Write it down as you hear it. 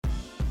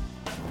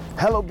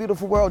Hello,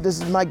 beautiful world. This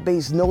is Mike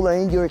Bass Nola,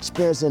 and you're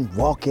experiencing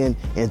Walking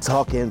and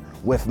Talking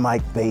with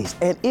Mike Bass.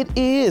 And it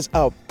is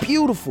a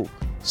beautiful,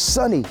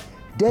 sunny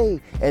day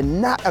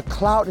and not a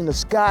cloud in the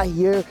sky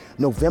here,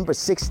 November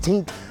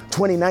 16th,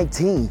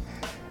 2019.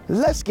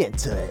 Let's get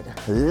to it.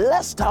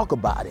 Let's talk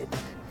about it.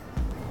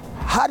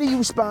 How do you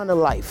respond to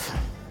life?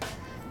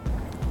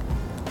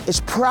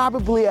 It's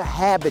probably a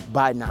habit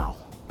by now.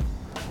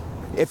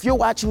 If you're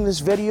watching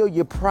this video,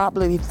 you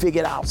probably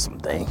figured out some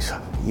things.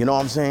 You know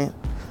what I'm saying?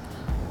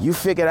 You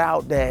figured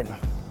out that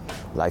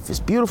life is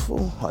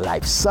beautiful or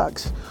life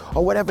sucks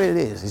or whatever it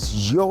is.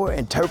 It's your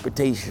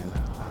interpretation,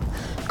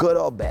 good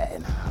or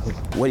bad.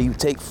 What do you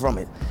take from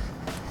it?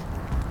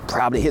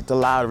 Probably hit the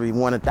lottery,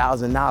 won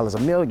 $1,000,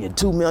 $1 million,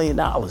 $2 million.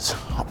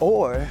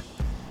 Or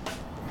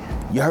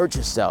you hurt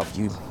yourself,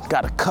 you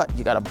got a cut,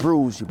 you got a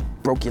bruise, you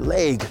broke your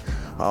leg.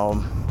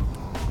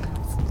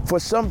 For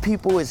some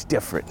people, it's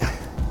different.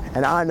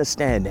 And I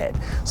understand that.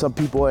 Some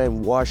people are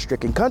in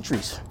war-stricken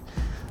countries.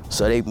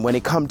 So when they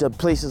come to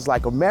places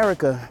like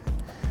America,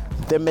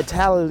 their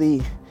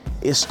mentality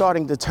is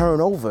starting to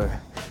turn over.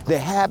 The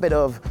habit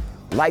of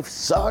life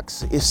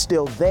sucks is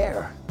still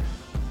there.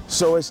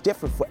 So it's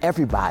different for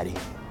everybody.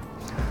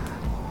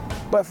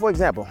 But for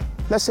example,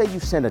 let's say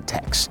you send a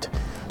text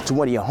to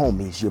one of your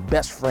homies, your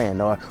best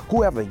friend, or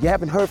whoever. You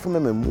haven't heard from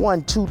them in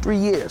 1, 2, 3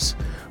 years.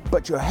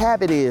 But your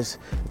habit is,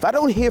 if I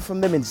don't hear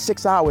from them in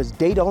 6 hours,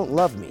 they don't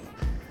love me.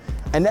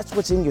 And that's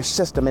what's in your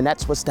system, and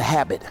that's what's the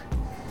habit.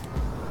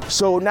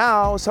 So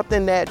now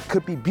something that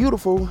could be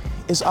beautiful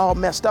is all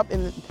messed up,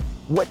 and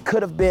what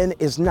could have been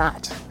is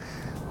not.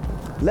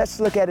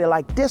 Let's look at it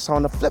like this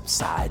on the flip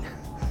side.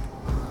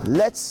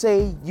 Let's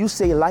say you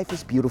say life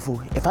is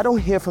beautiful. If I don't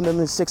hear from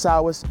them in 6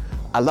 hours,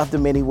 I love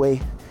them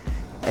anyway.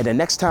 And the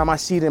next time I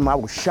see them, I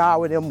will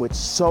shower them with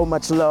so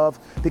much love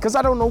because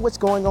I don't know what's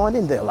going on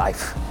in their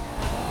life.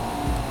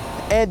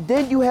 And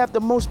then you have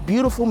the most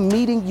beautiful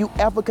meeting you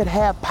ever could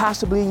have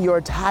possibly in your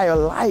entire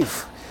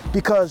life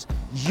because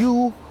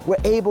you were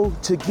able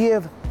to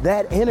give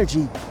that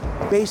energy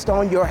based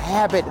on your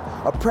habit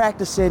of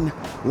practicing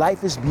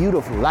life is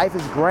beautiful, life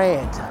is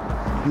grand,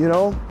 you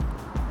know?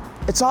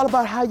 It's all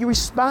about how you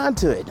respond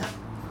to it.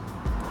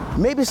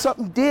 Maybe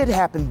something did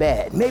happen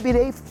bad. Maybe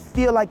they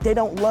feel like they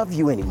don't love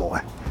you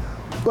anymore.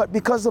 But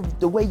because of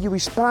the way you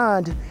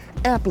respond,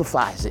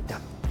 amplifies it.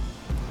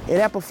 It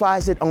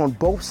amplifies it on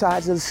both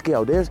sides of the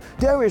scale.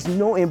 There is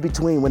no in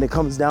between when it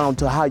comes down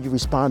to how you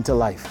respond to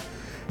life.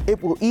 It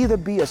will either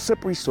be a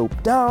slippery slope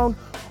down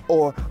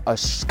or a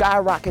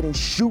skyrocket and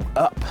shoot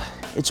up.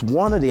 It's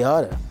one or the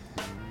other.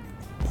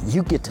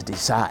 You get to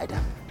decide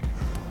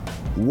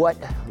what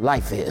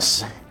life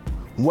is,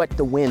 what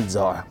the wins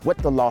are, what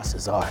the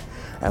losses are,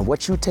 and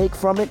what you take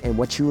from it and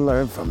what you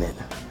learn from it.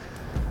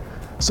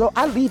 So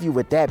I leave you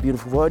with that,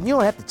 beautiful world. You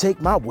don't have to take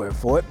my word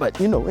for it, but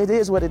you know, it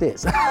is what it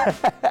is.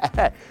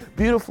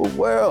 Beautiful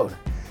world.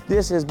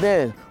 This has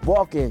been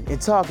Walking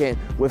and Talking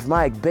with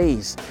Mike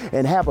Bass,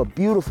 and have a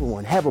beautiful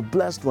one, have a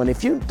blessed one.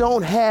 If you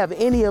don't have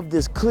any of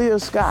this clear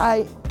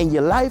sky in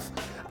your life,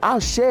 I'll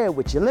share it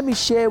with you. Let me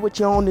share it with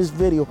you on this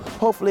video.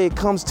 Hopefully it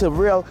comes to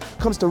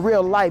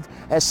real life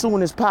as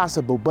soon as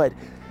possible. But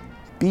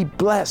be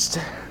blessed,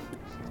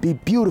 be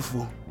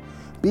beautiful,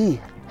 be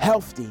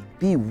healthy,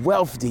 be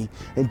wealthy,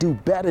 and do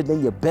better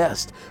than your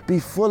best. Be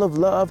full of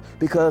love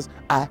because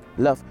I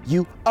love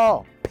you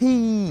all.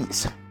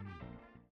 Peace.